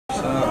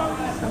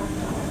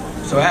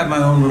So I have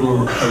my own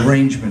little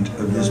arrangement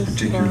of this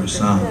particular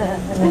song,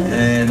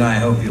 and I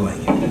hope you like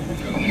it.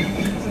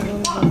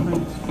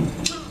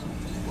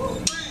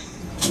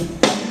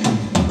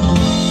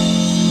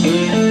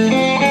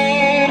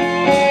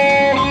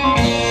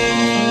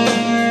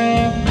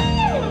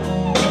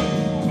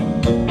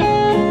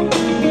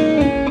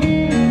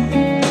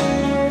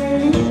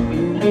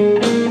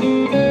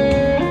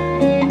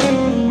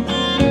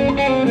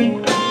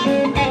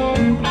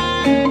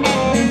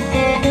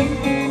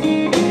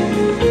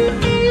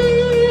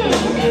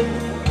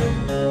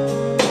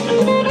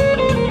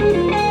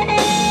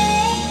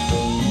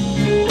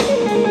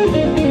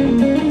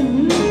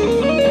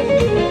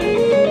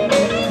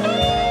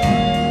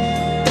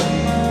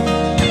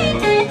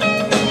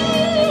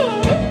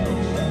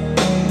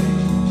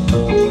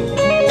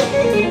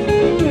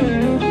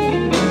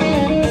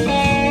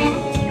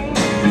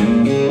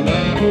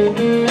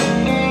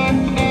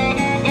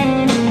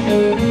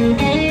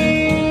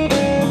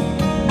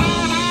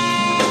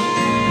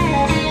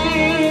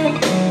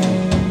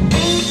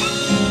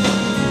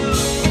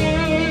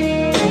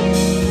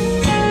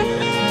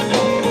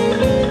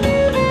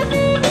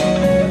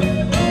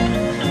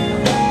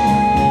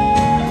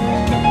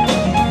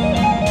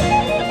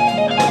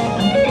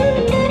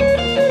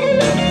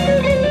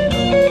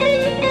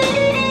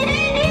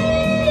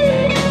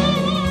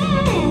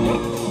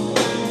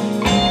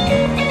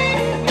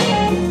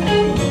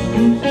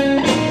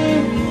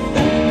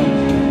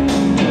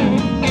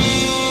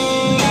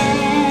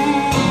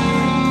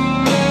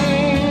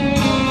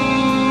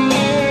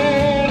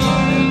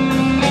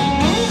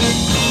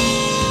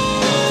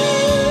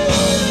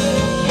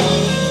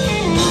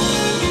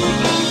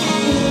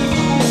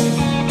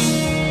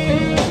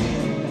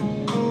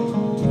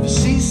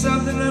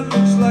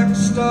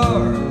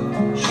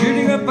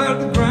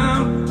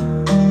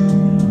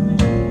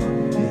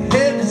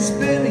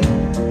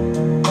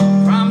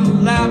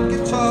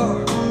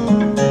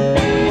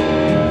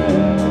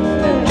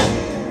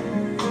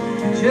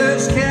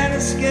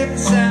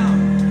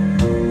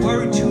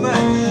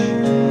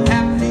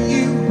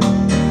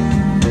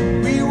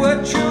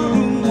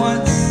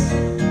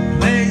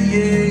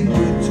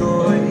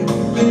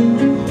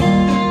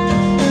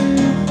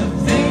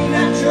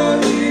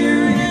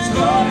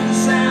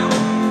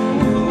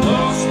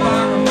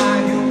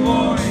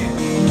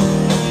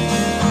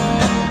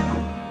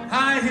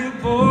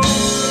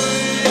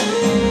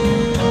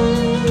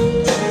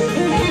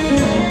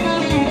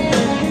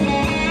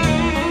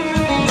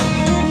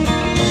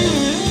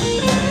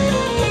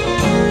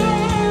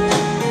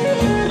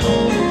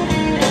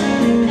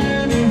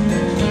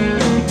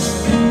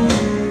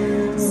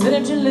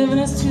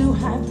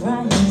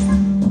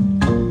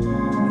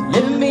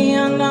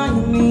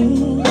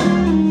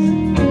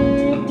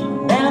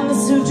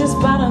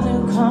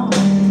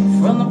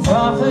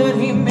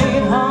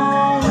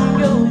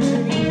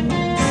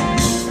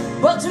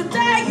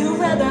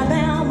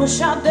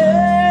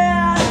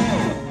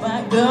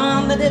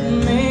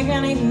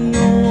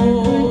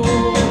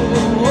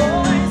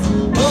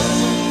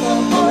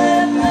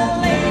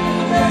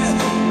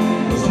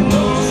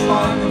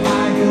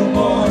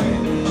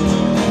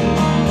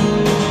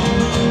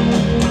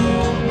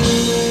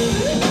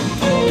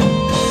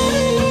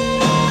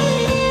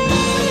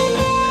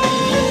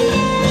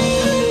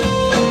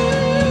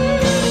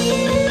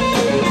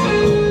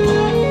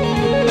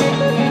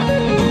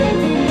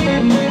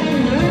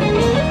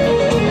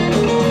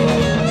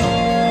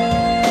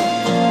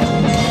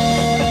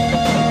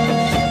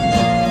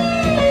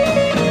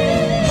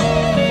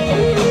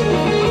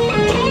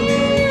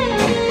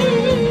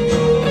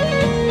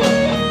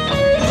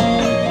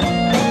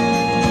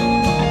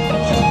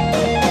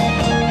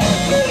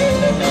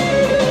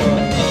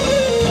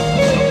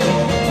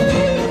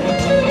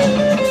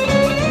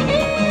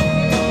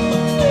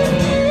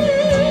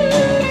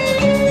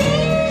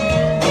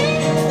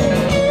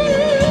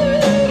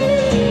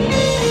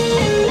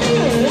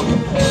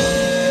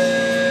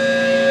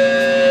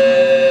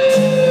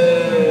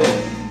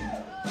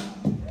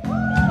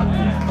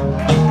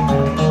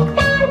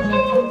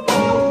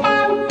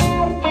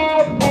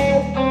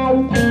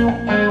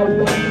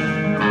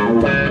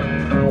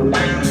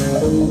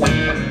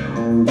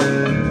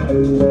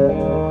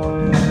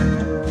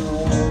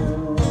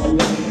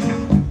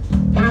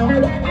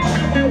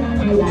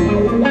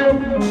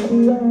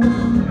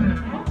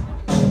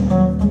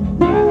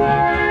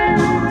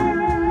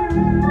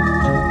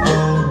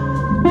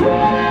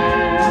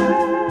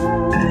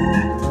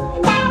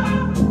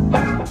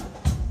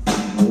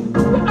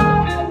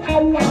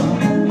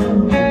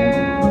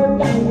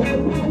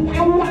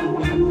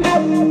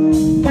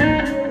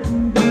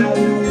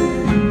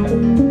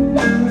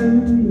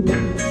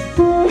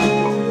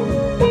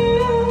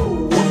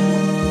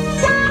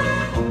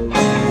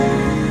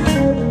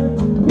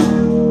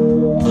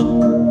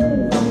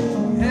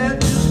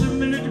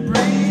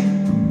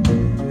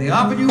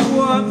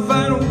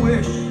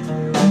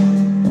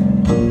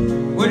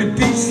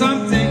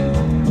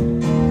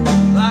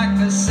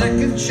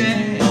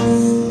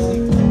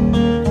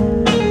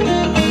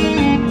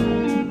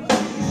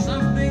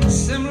 Something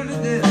similar to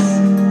this.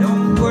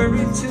 Don't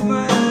too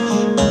much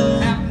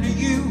happened to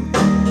you,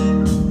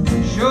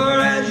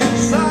 sure as your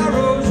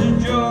sorrows and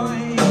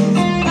joys.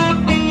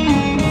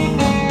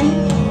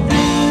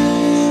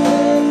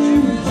 Served to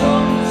his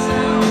own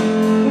sound,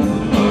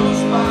 a little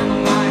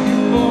sparkle like a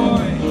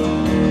boy.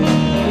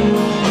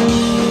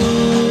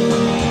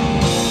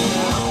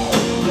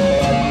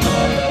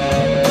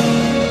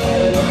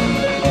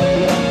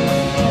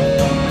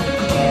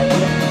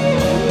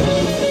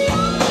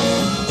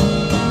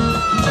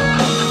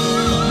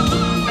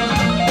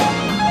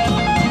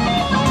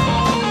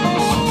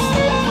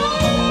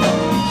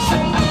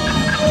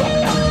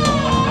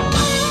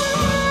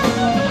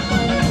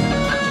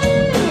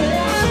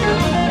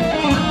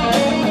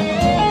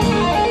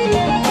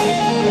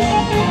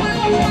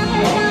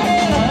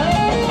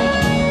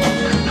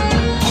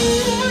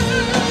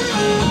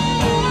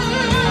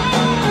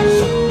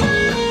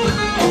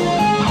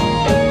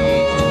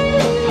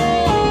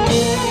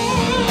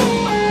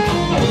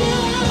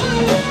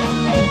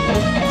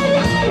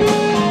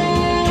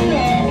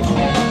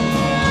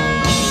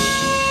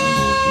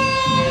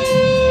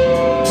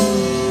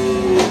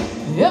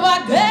 If I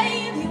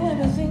gave you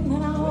everything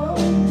that I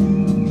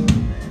own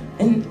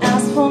and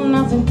asked for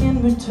nothing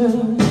in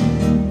return,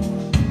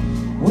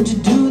 would you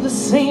do the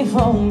same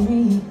for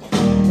me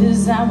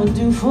as I would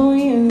do for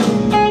you?